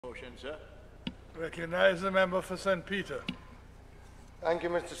Motion, sir. Recognize the member for St. Peter. Thank you,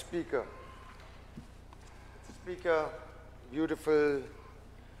 Mr. Speaker. Mr. Speaker, beautiful,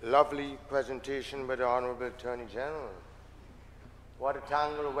 lovely presentation by the Honorable Attorney General. What a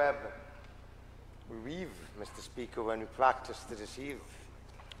tangled web we weave, Mr. Speaker, when we practice to deceive.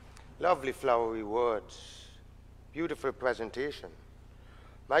 Lovely flowery words, beautiful presentation.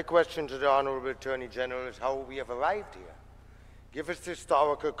 My question to the Honorable Attorney General is how we have arrived here. Give us the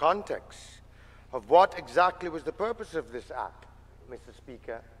historical context of what exactly was the purpose of this act, Mr.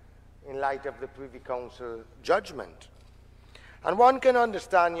 Speaker, in light of the Privy Council judgment. And one can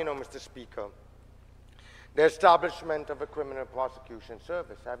understand, Mr. Speaker, the establishment of a criminal prosecution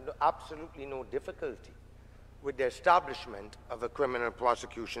service. I have absolutely no difficulty with the establishment of a criminal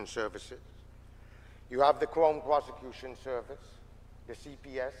prosecution services. You have the Crown Prosecution Service, the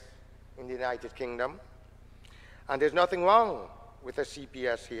CPS in the United Kingdom, and there's nothing wrong with a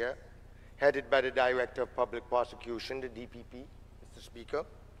CPS here, headed by the Director of Public Prosecution, the DPP, Mr. Speaker,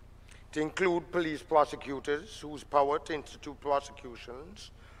 to include police prosecutors whose power to institute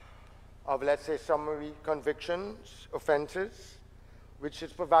prosecutions of, let's say, summary convictions, offenses, which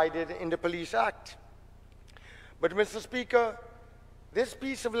is provided in the Police Act. But, Mr. Speaker, this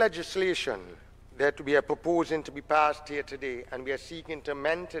piece of legislation that we are proposing to be passed here today, and we are seeking to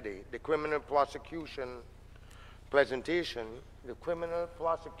amend today, the Criminal Prosecution presentation, the Criminal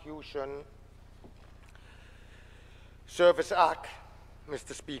Prosecution Service Act,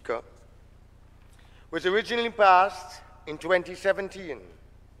 Mr. Speaker, was originally passed in 2017.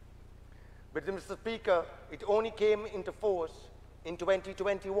 But, Mr. Speaker, it only came into force in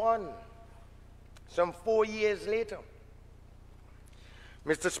 2021, some 4 years later.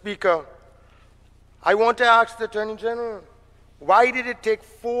 Mr. Speaker, I want to ask the Attorney General, why did it take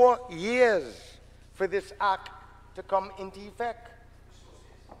 4 years for this act to come into effect?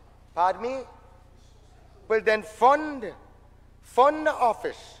 Pardon me? Well, then fund the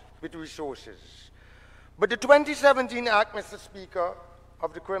office with resources. But the 2017 Act, Mr. Speaker,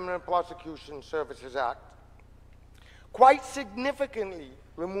 of the Criminal Prosecution Services Act, quite significantly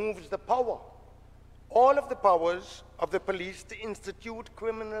removes the power, all of the powers of the police to institute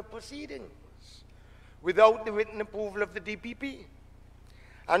criminal proceedings without the written approval of the DPP.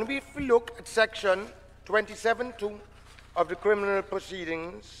 And if we look at Section 27(2) of the Criminal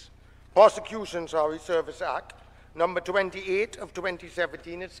Prosecution Service Act, number 28 of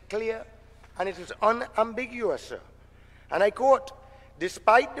 2017, it's clear and it is unambiguous, sir. And I quote,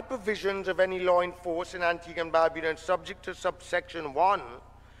 despite the provisions of any law in force in Antigua and Barbuda subject to subsection 1,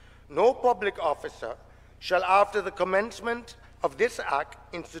 no public officer shall, after the commencement of this act,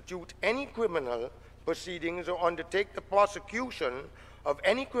 institute any criminal proceedings or undertake the prosecution of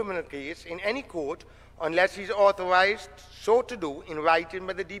any criminal case in any court unless he is authorized so to do in writing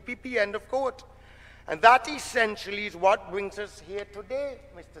by the DPP, end of quote. And that essentially is what brings us here today,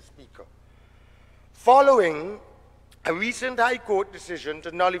 Mr. Speaker. Following a recent High Court decision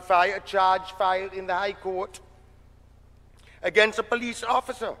to nullify a charge filed in the High Court against a police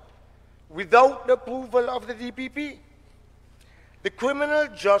officer without the approval of the DPP, the criminal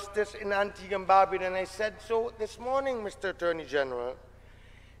justice in Antigua and Barbuda, and I said so this morning, Mr. Attorney General,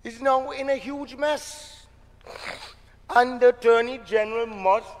 is now in a huge mess. And the Attorney General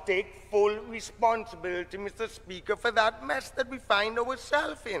must take full responsibility, Mr. Speaker, for that mess that we find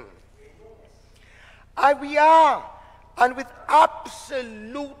ourselves in. And we are, and with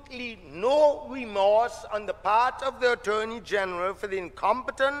absolutely no remorse on the part of the Attorney General for the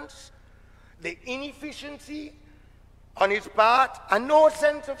incompetence, the inefficiency on his part, and no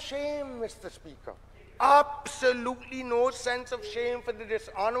sense of shame, Mr. Speaker. Absolutely no sense of shame for the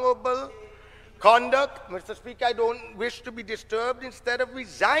dishonorable conduct. Mr. Speaker, I don't wish to be disturbed. Instead of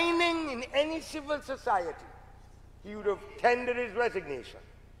resigning in any civil society, he would have tendered his resignation.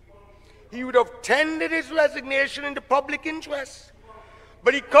 He would have tendered his resignation in the public interest.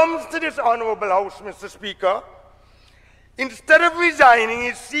 But he comes to this honorable House, Mr. Speaker. Instead of resigning,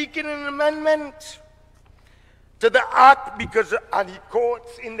 he's seeking an amendment to the Act because, and he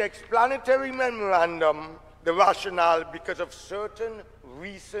quotes in the explanatory memorandum, the rationale because of certain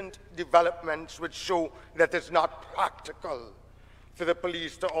recent developments which show that it's not practical for the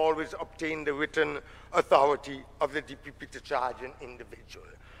police to always obtain the written authority of the DPP to charge an individual.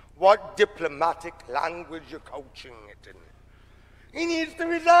 What diplomatic language you're couching it in. He needs to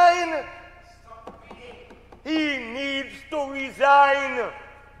resign. He needs to resign.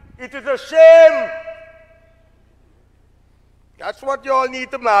 It is a shame. That's what you all need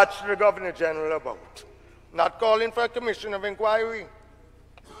to march to the Governor General about. Not calling for a commission of inquiry.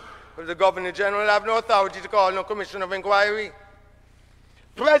 But the Governor General have no authority to call no commission of inquiry.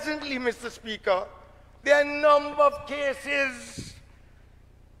 Presently, Mr. Speaker, there are a number of cases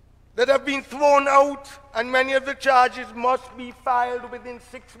that have been thrown out, and many of the charges must be filed within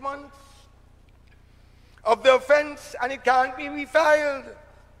 6 months of the offense, and it can't be refiled.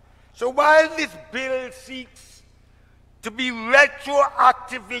 So while this bill seeks to be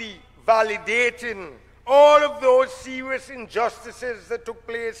retroactively validating all of those serious injustices that took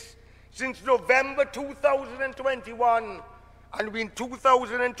place since November 2021, and in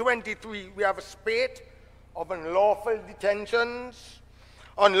 2023, we have a spate of unlawful detentions,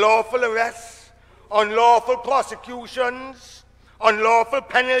 unlawful arrests, unlawful prosecutions, unlawful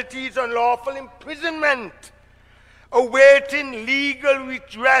penalties, unlawful imprisonment, awaiting legal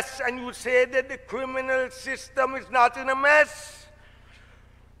redress, and you say that the criminal system is not in a mess,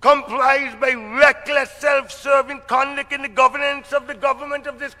 comprised by reckless, self-serving conduct in the governance of the government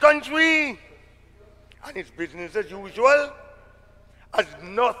of this country, and it's business as usual, as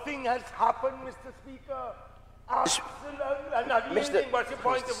nothing has happened, Mr. Speaker. Absolutely. I'm not yielding. What's your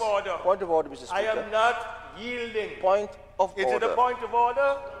point of order? Point of order, Mr. Speaker. I am not yielding. Point of order. Is it a point of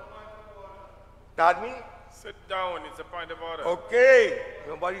order? Pardon me? Sit down, it's a point of order. Okay.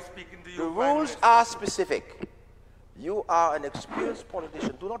 Nobody's speaking to you. The rules are specific. You are an experienced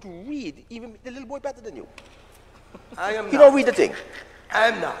politician. Do not read, even the little boy better than you. I am not. You don't read the thing. I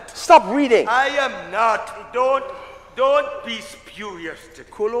am not. Stop reading. I am not. Don't be spurious today.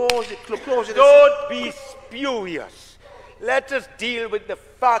 Close it. Don't be spurious. Let us deal with the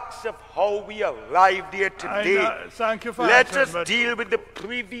facts of how we arrived here today. Thank you for Let answering, us deal with the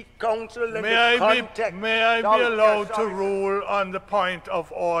Privy Council and may the context. May I be allowed to rule on the point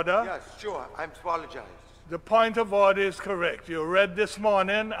of order? Yes, sure. I apologize. The point of order is correct. You read this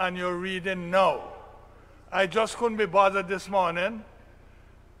morning and you're reading now. I just couldn't be bothered this morning.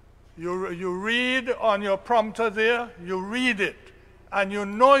 You read on your prompter there, you read it, and you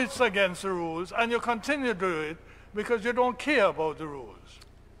know it's against the rules, and you continue to do it because you don't care about the rules.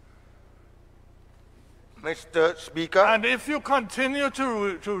 Mr. Speaker. And if you continue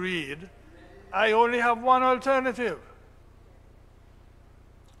to read, I only have one alternative.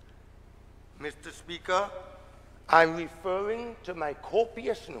 Mr. Speaker, I'm referring to my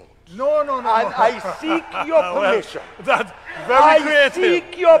copious notes. No. And I seek your permission. Well, that's very creative. I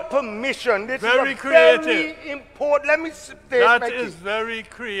seek your permission. This very is creative. Very important. Let me say that is very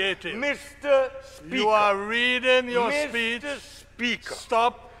creative. Mr. Speaker. You are reading your speech. Mr. Speaker.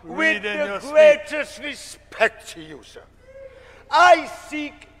 Stop reading your speech. With the greatest respect to you, sir, I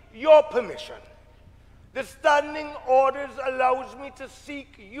seek your permission. The standing orders allows me to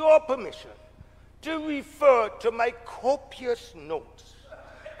seek your permission to refer to my copious notes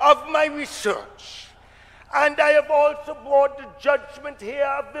of my research. And I have also brought the judgment here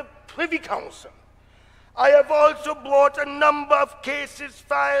of the Privy Council. I have also brought a number of cases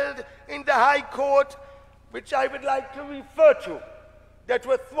filed in the High Court, which I would like to refer to, that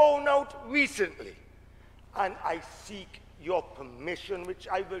were thrown out recently. And I seek your permission, which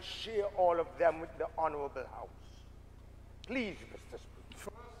I will share all of them with the Honorable House. Please, Mr. Speaker.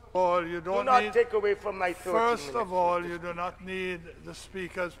 You don't do not need, take away from my 30 minutes. First of all, you do not need the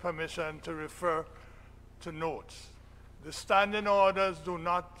Speaker's permission to refer to notes. The standing orders do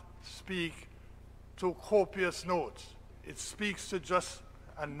not speak to copious notes. It speaks to just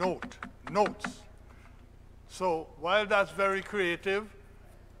a note, notes. So while that's very creative,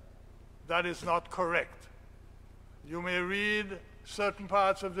 that is not correct. You may read certain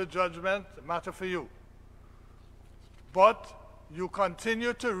parts of the judgment, matter for you. But you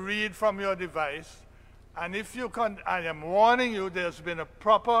continue to read from your device, and if you I am warning you, there's been a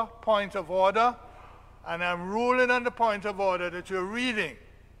proper point of order, and I'm ruling on the point of order that you're reading.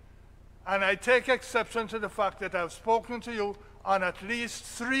 And I take exception to the fact that I've spoken to you on at least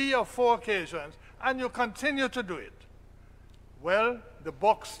 3 or 4 occasions, and you continue to do it. Well, the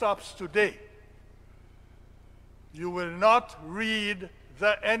buck stops today. You will not read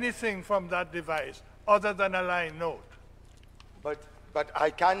anything from that device other than a line note. But I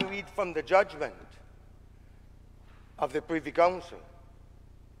can read from the judgment of the Privy Council.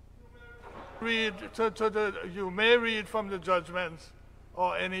 You may read from the judgments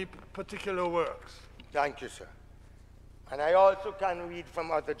or any particular works. Thank you, sir. And I also can read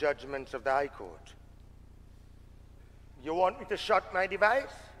from other judgments of the High Court. You want me to shut my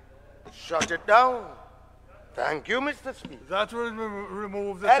device? Shut it down. Thank you, Mr. Speaker. That will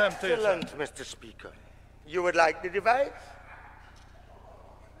remove the temptation. Excellent, Mr. Speaker. You would like the device?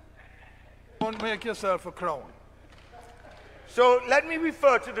 Don't make yourself a clown. So let me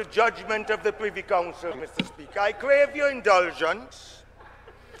refer to the judgment of the Privy Council, Mr. Speaker. I crave your indulgence.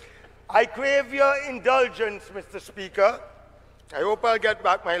 I crave your indulgence, Mr. Speaker, I hope I'll get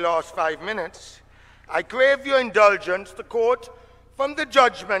back my last 5 minutes. I crave your indulgence to quote from the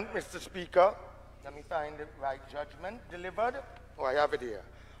judgment, Mr. Speaker. Let me find the right judgment delivered. Oh, I have it here.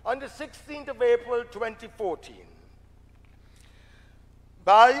 On the 16th of April, 2014,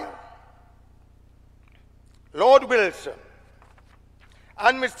 by Lord Wilson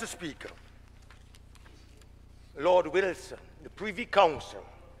and Mr. Speaker, Lord Wilson, the Privy Council,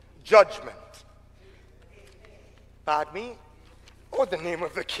 judgment. Pardon me? Oh, the name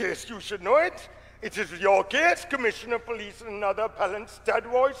of the case, you should know it. It is your case, Commissioner of Police and another appellant,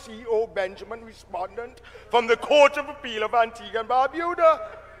 Stedroy C.O. Benjamin, respondent from the Court of Appeal of Antigua and Barbuda.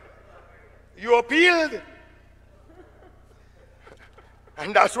 You appealed.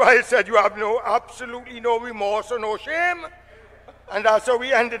 And that's why I said you have absolutely no remorse or no shame. And that's how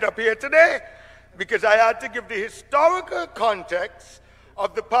we ended up here today, because I had to give the historical context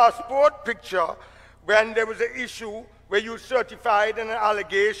of the passport picture when there was an issue where you certified an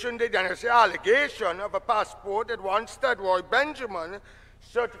allegation, and I say allegation of a passport that one Stedroy Benjamin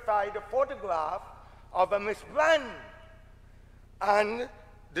certified a photograph of a Miss Brand. And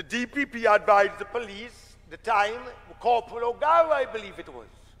the DPP advised the police, the time, Corporal O'Gara, I believe it was,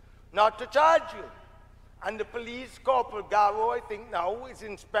 not to charge you. And the police, Corporal Garrow, I think now, is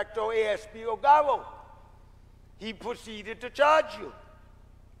Inspector ASP O'Gara. He proceeded to charge you,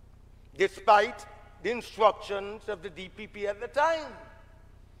 despite the instructions of the DPP at the time.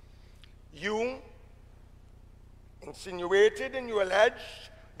 You insinuated and you alleged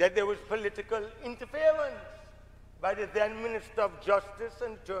that there was political interference by the then Minister of Justice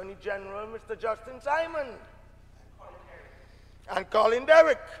and Attorney General, Mr. Justin Simon, and Colin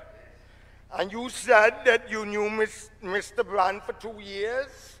Derrick. And you said that you knew Mr. Brand for 2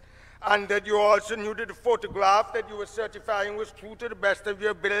 years, and that you also knew that the photograph that you were certifying was true to the best of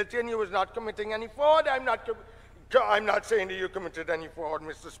your ability, and you was not committing any fraud. I'm not saying that you committed any fraud,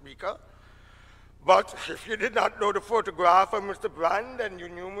 Mr. Speaker. But if you did not know the photograph of Mr. Brand, and you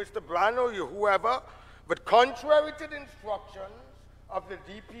knew Mr. Brand or you whoever, but contrary to the instructions of the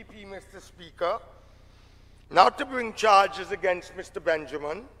DPP, Mr. Speaker, not to bring charges against Mr.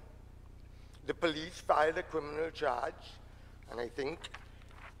 Benjamin, the police filed a criminal charge, and I think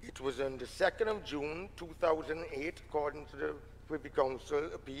it was on the 2nd of June, 2008, according to the Privy Council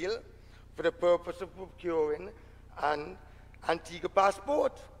appeal, for the purpose of procuring an Antigua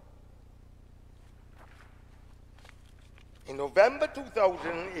passport. In November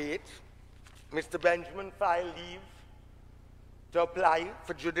 2008, Mr. Benjamin filed leave to apply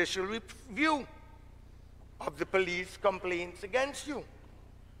for judicial review of the police complaints against you.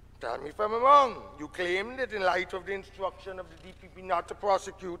 Tell me if I'm wrong. You claimed that in light of the instruction of the DPP not to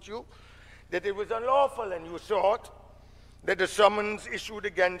prosecute you, that it was unlawful, and you sought that the summons issued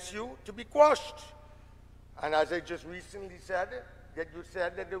against you to be quashed. And as I just recently said, that you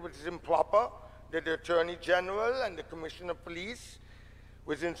said that it was improper, that the Attorney General and the Commissioner of Police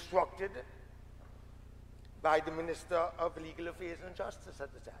was instructed by the Minister of Legal Affairs and Justice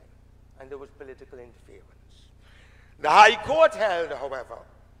at the time, and there was political interference. The High Court held, however,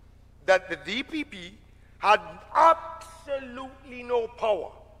 that the DPP had absolutely no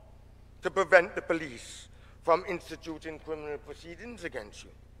power to prevent the police from instituting criminal proceedings against you.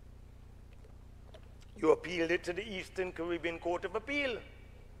 You appealed it to the Eastern Caribbean Court of Appeal.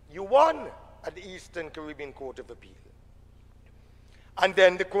 You won at the Eastern Caribbean Court of Appeal. And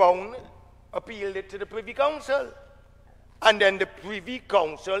then the Crown appealed it to the Privy Council. And then the Privy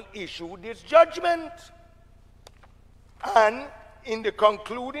Council issued its judgment. And in the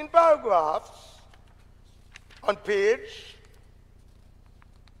concluding paragraphs on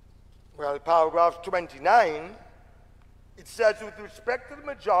paragraph 29, it says, with respect to the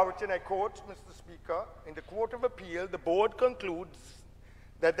majority, and I quote, Mr. Speaker, in the Court of Appeal, the board concludes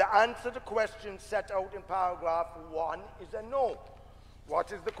that the answer to questions set out in paragraph 1 is a no.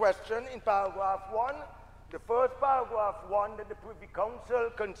 What is the question in paragraph 1? The first paragraph 1 that the Privy Council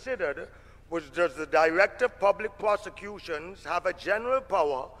considered was, does the Director of Public Prosecutions have a general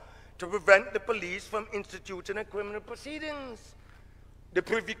power to prevent the police from instituting a criminal proceedings? The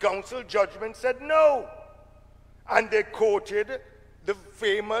Privy Council judgment said no. And they quoted the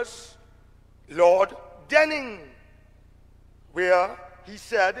famous Lord Denning, where he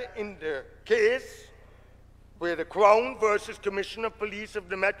said in the case where the Crown versus Commissioner of Police of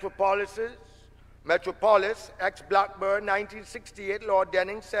the Metropolis, ex-Blackburn, 1968, Lord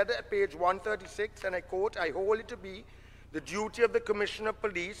Denning said at page 136, and I quote, I hold it to be the duty of the Commissioner of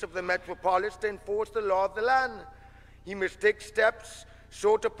Police of the Metropolis to enforce the law of the land. He must take steps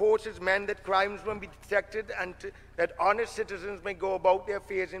so to post his men that crimes may be detected and that honest citizens may go about their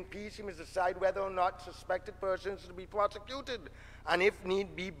affairs in peace, he must decide whether or not suspected persons are to be prosecuted, and if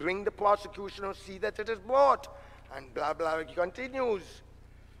need be, bring the prosecution or see that it is brought, and blah, blah. He continues.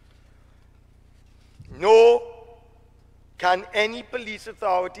 No can any police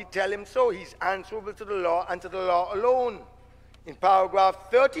authority tell him so. He's answerable to the law and to the law alone. In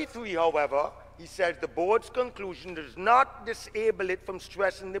paragraph 33, however, he says the board's conclusion does not disable it from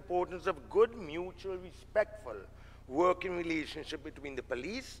stressing the importance of good, mutual, respectful working relationship between the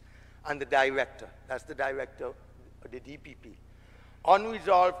police and the director. That's the director of the DPP.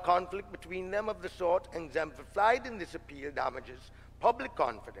 Unresolved conflict between them of the sort exemplified in this appeal damages public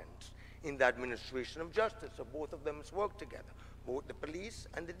confidence in the administration of justice. So both of them must work together, both the police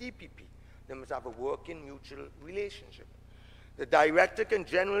and the DPP. They must have a working mutual relationship. The director can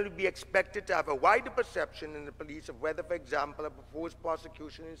generally be expected to have a wider perception in the police of whether, for example, a proposed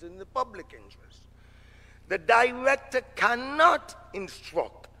prosecution is in the public interest. The director cannot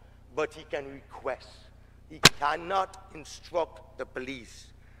instruct, but he can request. He cannot instruct the police.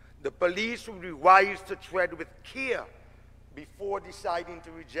 The police would be wise to tread with care before deciding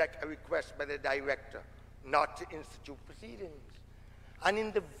to reject a request by the director not to institute proceedings. And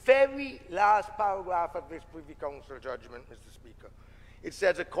in the very last paragraph of this Privy Council judgment, Mr. Speaker, it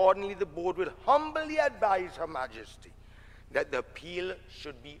says, accordingly, the board will humbly advise Her Majesty that the appeal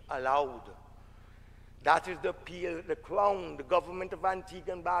should be allowed. That is the appeal, the Crown, the government of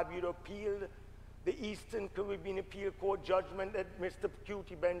Antigua and Barbuda appealed the Eastern Caribbean Appeal Court judgment that Mr.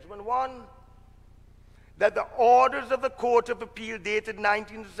 Cutie Benjamin won. That the orders of the Court of Appeal dated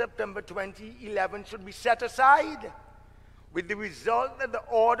 19th September 2011 should be set aside, with the result that the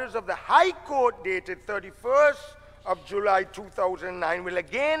orders of the High Court dated 31st of July 2009 will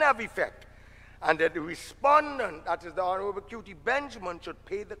again have effect, and that the respondent, that is the Honorable Cutie Benjamin, should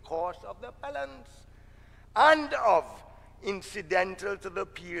pay the cost of the appellants and of incidental to the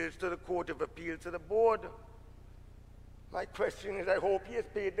appeals to the Court of Appeal to the board. My question is, I hope he has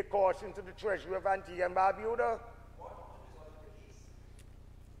paid the cost into the treasury of Antigua and Barbuda.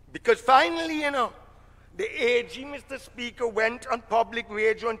 Because finally, you know, the AG, Mr. Speaker, went on public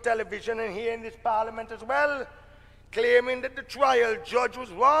radio and television and here in this parliament as well, claiming that the trial judge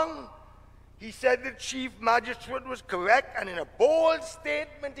was wrong. He said the chief magistrate was correct, and in a bold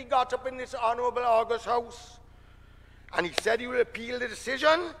statement he got up in this Honorable August House and he said he will appeal the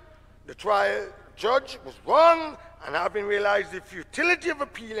decision. The trial judge was wrong, and having realized the futility of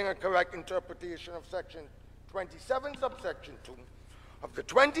appealing a correct interpretation of section 27, subsection 2 of the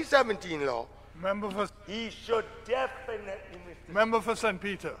 2017 law, he should definitely, Mr. Member for St.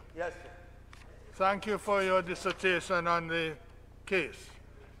 Peter. Yes, sir. Thank you for your dissertation on the case.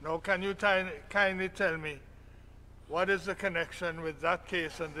 Now, can you kindly tell me what is the connection with that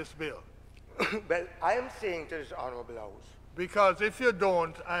case and this bill? Well, I am saying to this Honorable House, because if you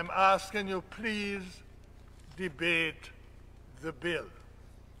don't, I'm asking you please debate the bill.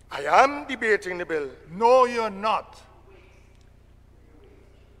 I am debating the bill. No, you're not.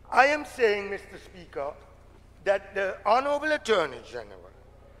 I am saying, Mr. Speaker, that the Honorable Attorney General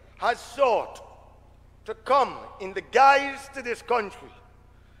has sought to come in the guise to this country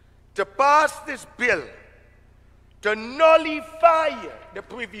to pass this bill to nullify the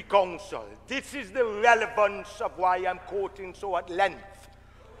Privy Council. This is the relevance of why I'm quoting so at length.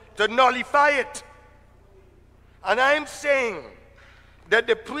 To nullify it. And I'm saying that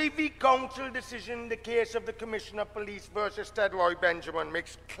the Privy Council decision in the case of the Commissioner of Police versus Ted Roy Benjamin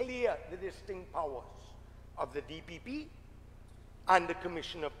makes clear the distinct powers of the DPP and the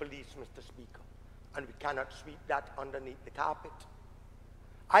Commissioner of Police, Mr. Speaker. And we cannot sweep that underneath the carpet.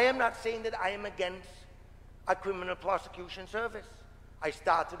 I am not saying that I am against a criminal prosecution service. I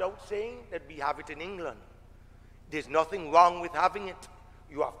started out saying that we have it in England. There's nothing wrong with having it.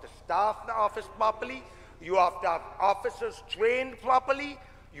 You have to staff the office properly. You have to have officers trained properly.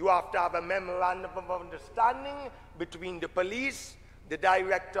 You have to have a memorandum of understanding between the police, the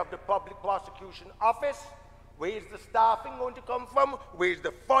director of the public prosecution office. Where is the staffing going to come from? Where is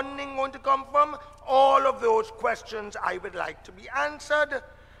the funding going to come from? All of those questions I would like to be answered.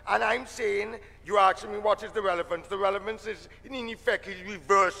 And I'm saying, you're asking me what is the relevance. The relevance is, in effect, is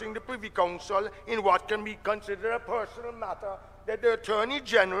reversing the Privy Council in what can be considered a personal matter that the Attorney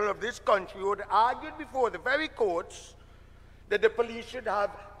General of this country would argue before the very courts that the police should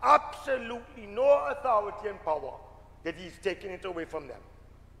have absolutely no authority and power, that he's taking it away from them.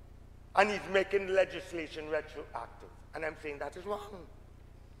 And he's making the legislation retroactive. And I'm saying that is wrong.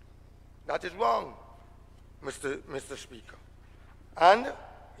 That is wrong, Mr. Speaker. And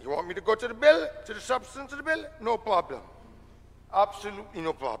you want me to go to the bill, to the substance of the bill? No problem. Absolutely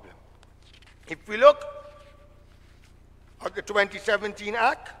no problem. If we look at the 2017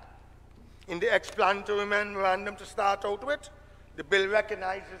 Act, in the explanatory memorandum to start out with, the bill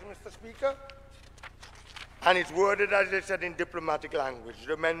recognizes, Mr. Speaker, and it's worded, as I said, in diplomatic language.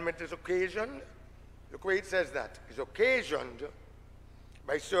 The amendment is occasioned, look where it says that, is occasioned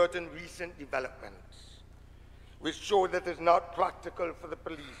by certain recent developments, which show that it's not practical for the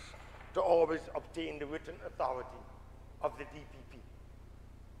police to always obtain the written authority of the DPP.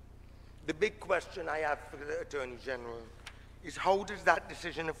 The big question I have for the Attorney General is, how does that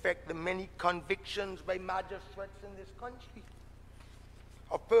decision affect the many convictions by magistrates in this country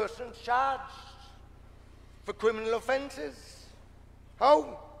of persons charged for criminal offenses?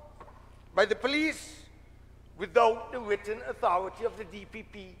 How? By the police without the written authority of the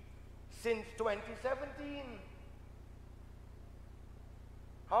DPP since 2017.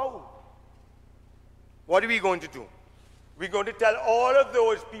 How? What are we going to do? We're going to tell all of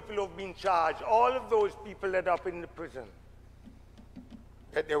those people who have been charged, all of those people that are up in the prison,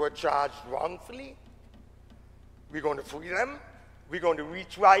 that they were charged wrongfully? We're going to free them? We're going to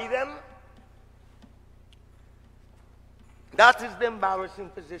retry them? That is the embarrassing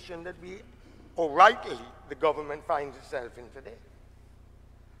position that we, or rightly, the government finds itself in today.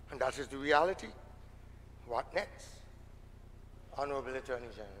 And that is the reality. What next? Honorable Attorney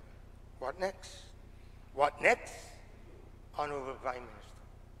General. What next? What next? Honorable Prime Minister.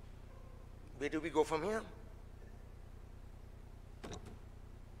 Where do we go from here?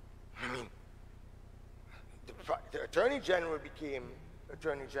 I mean, the Attorney General became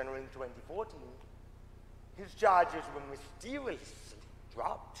Attorney General in 2014. His charges were mysteriously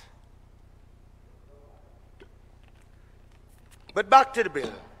dropped. But back to the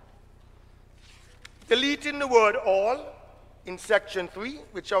bill. Deleting the word all in Section 3,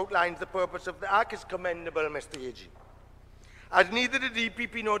 which outlines the purpose of the Act, is commendable, Mr. AG. As neither the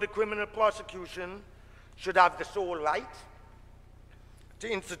DPP nor the criminal prosecution should have the sole right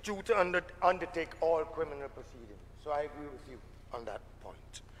to institute and undertake all criminal proceedings. So I agree with you on that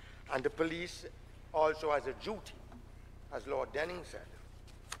point. And the police also has a duty, as Lord Denning said,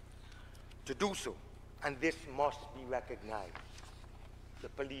 to do so. And this must be recognized. The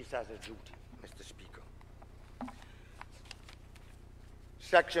police has a duty, Mr. Speaker.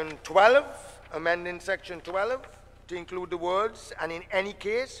 Section 12, amending Section 12 to include the words, and in any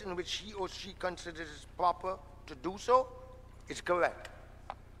case in which he or she considers it proper to do so, is correct.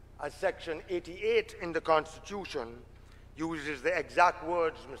 As Section 88 in the Constitution uses the exact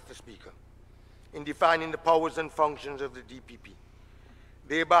words, Mr. Speaker, in defining the powers and functions of the DPP,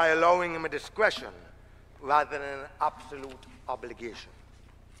 thereby allowing him a discretion rather than an absolute obligation.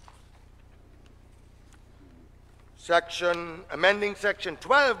 Amending Section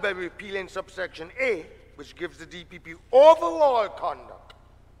 12 by repealing subsection A, which gives the DPP overall conduct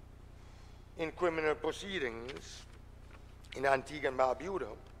in criminal proceedings in Antigua and Barbuda,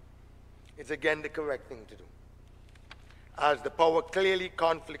 is again the correct thing to do. As the power clearly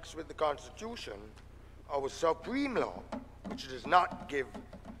conflicts with the Constitution, our supreme law, which does not give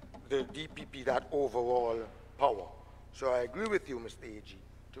the DPP that overall power. So I agree with you, Mr. AG,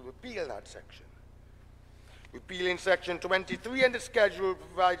 to repeal that section. Repealing Section 23 and the schedule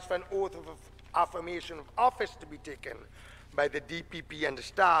provides for an oath of affirmation of office to be taken by the DPP and the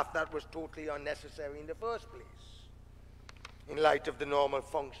staff. That was totally unnecessary in the first place, in light of the normal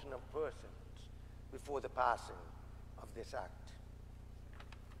function of persons before the passing of this Act.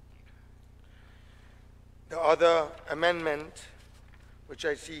 The other amendment, which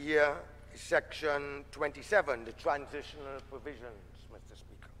I see here, is Section 27, the transitional provisions, Mr.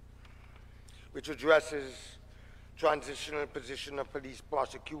 Speaker, which addresses transitional position of police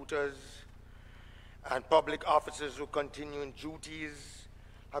prosecutors and public officers who continue in duties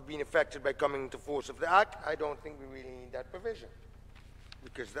have been affected by coming into force of the Act. I don't think we really need that provision,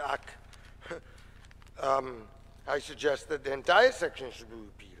 because the Act, I suggest that the entire section should be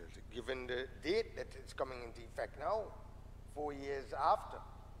repealed, given the date that it's coming into effect now, 4 years after.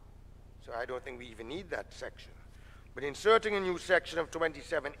 So I don't think we even need that section. But inserting a new section of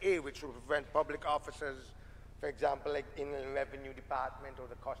 27A, which will prevent public officers, for example, like in the Revenue Department or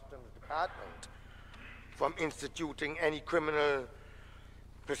the Customs Department, from instituting any criminal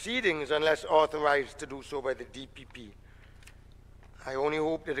proceedings unless authorized to do so by the DPP. I only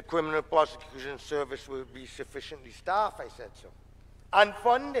hope that the Criminal Prosecution Service will be sufficiently staffed, I said so.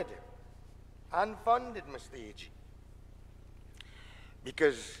 Unfunded, Mr. AG,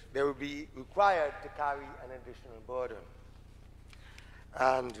 because they will be required to carry an additional burden.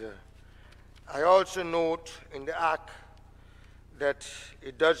 And I also note in the Act that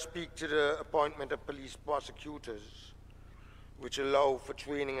it does speak to the appointment of police prosecutors, which allow for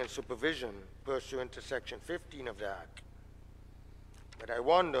training and supervision pursuant to Section 15 of the Act. But I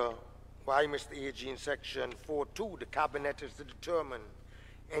wonder why, Mr. AG, in Section 4.2, the Cabinet is to determine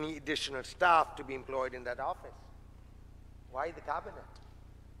any additional staff to be employed in that office. Why the Cabinet?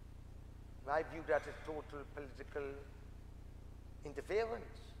 In my view, that is total political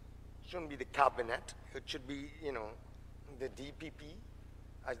interference. It shouldn't be the Cabinet. It should be, the DPP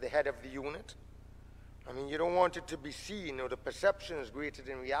as the head of the unit. I mean, you don't want it to be seen, or the perception is greater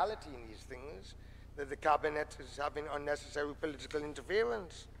than reality in these things, that the Cabinet is having unnecessary political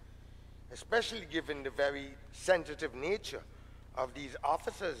interference, especially given the very sensitive nature of these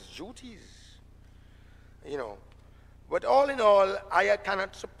officers' duties. But all in all, I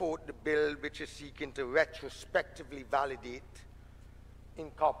cannot support the bill which is seeking to retrospectively validate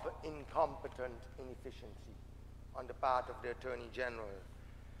incompetent inefficiency on the part of the Attorney General.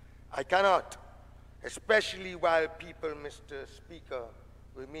 I cannot, especially while people, Mr. Speaker,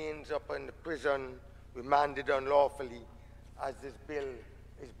 remains up in the prison, remanded unlawfully, as this bill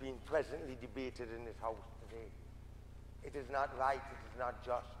is being presently debated in this House today. It is not right, it is not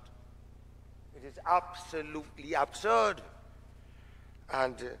just. It is absolutely absurd.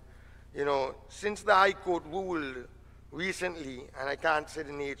 And, since the High Court ruled recently, and I can't say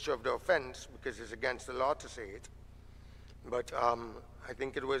the nature of the offense because it's against the law to say it, but I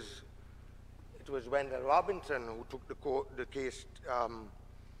think it was Wendell Robinson who took the case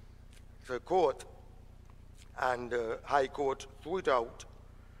to court, and the High Court threw it out,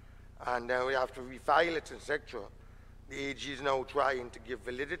 and then we have to refile it, etc. The AG is now trying to give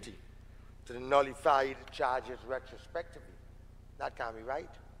validity to the nullified charges retrospectively. That can't be right.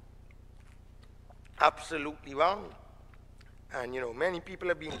 Absolutely wrong. And many people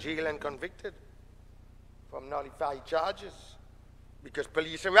have been jailed and convicted from nullified charges because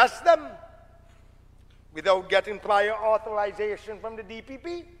police arrest them without getting prior authorization from the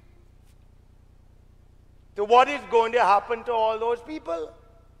DPP. So what is going to happen to all those people?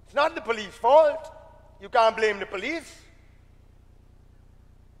 It's not the police's fault. You can't blame the police.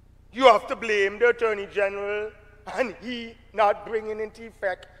 You have to blame the Attorney General and he not bringing into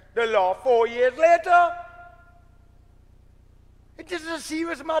effect the law 4 years later. It is a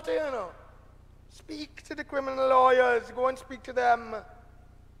serious matter, Speak to the criminal lawyers. Go and speak to them.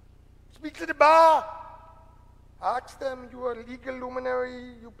 Speak to the bar. Ask them, you are a legal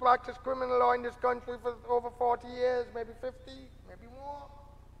luminary. You practice criminal law in this country for over 40 years, maybe 50, maybe more.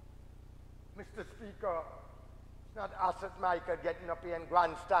 Mr. Speaker, it's not Asot Micah getting up here and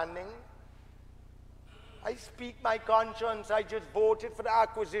grandstanding. I speak my conscience. I just voted for the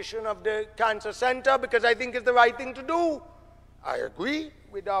acquisition of the cancer center because I think it's the right thing to do. I agree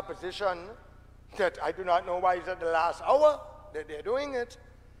with the opposition that I do not know why it's at the last hour that they're doing it.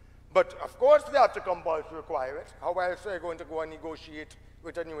 But of course they have to compulsory require it. How else are they going to go and negotiate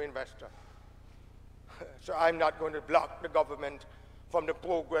with a new investor? So I'm not going to block the government from the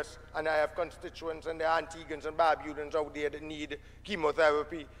progress, and I have constituents and the Antiguans and Barbudans out there that need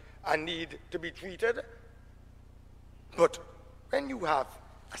chemotherapy and need to be treated. But when you have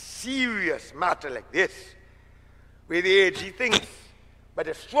a serious matter like this, where the AG thinks by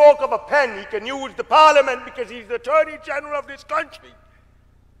the stroke of a pen he can use the Parliament because he's the Attorney General of this country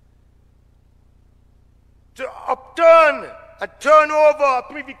to upturn and turn over a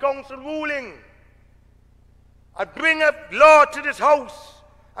Privy Council ruling and bring a law to this House,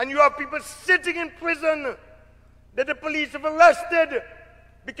 and you have people sitting in prison that the police have arrested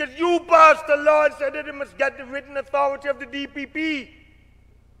because you passed a law and said that they must get the written authority of the DPP.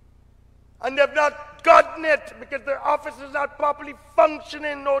 And they've not gotten it because the office is not properly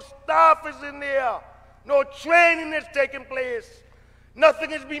functioning. No staff is in there. No training is taking place. Nothing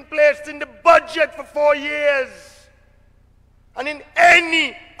has been placed in the budget for 4 years. And in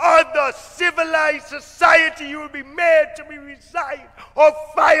any other civilized society, you will be made to be resigned or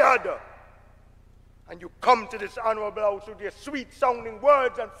fired. And you come to this honorable house with your sweet-sounding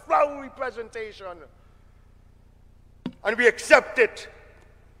words and flowery presentation. And we accept it.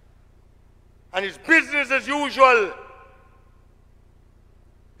 And it's business as usual.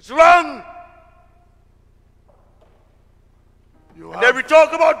 It's wrong. And then we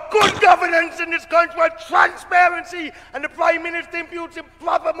talk about good governance in this country and transparency, and the Prime Minister imputes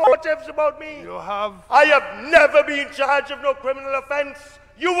improper motives about me. I have never been charged of no criminal offense.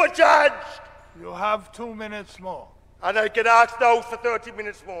 You were charged. You have 2 minutes more. And I can ask now for 30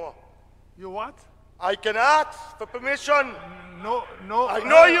 minutes more. You what? I can ask for permission. No. I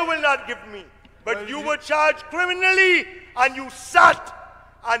know you will not give me. But well, you were charged criminally, and you sat.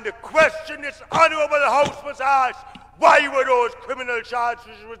 And the question this honorable House was asked, why were those criminal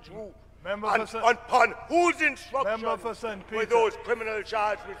charges withdrew? Member And for upon whose Member instruction for St. were Peter. those criminal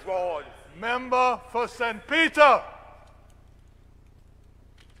charges withdrawn? Member for St. Peter.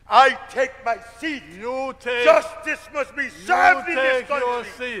 I take my seat. You take. Justice must be served in this take your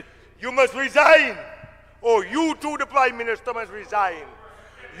country. seat. You must resign. Or you too, the Prime Minister, must resign.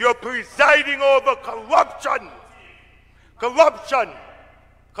 You're presiding over corruption. Corruption.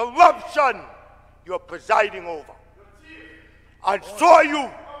 Corruption. You're presiding over. And so are you.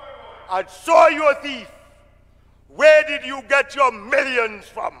 And so are you a thief. Where did you get your millions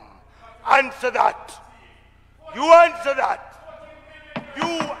from? Answer that. You answer that. You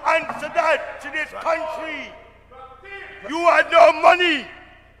answer that to this country. You had no money.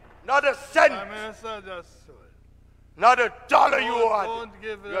 Not a cent. Prime Minister, just Not a dollar you don't had.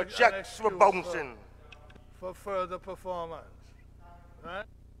 give Your an checks were excuse bouncing. for further performance. Right?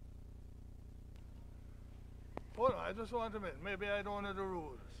 Hold on, I just want a minute. Maybe I don't know the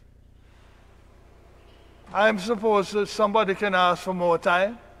rules. I'm supposed that somebody can ask for more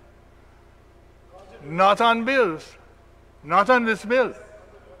time. Not on bills. Not on this bill.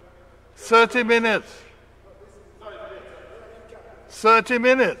 30 minutes. 30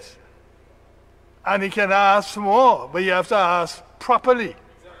 minutes. And he can ask more, but you have to ask properly.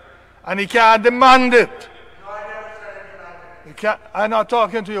 And he can't demand it. You can't, I'm not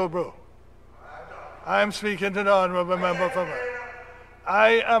talking to you, bro. I'm speaking to the honorable member from it.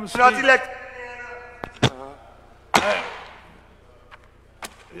 I am Not speaking. elected.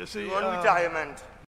 You see, You're on retirement.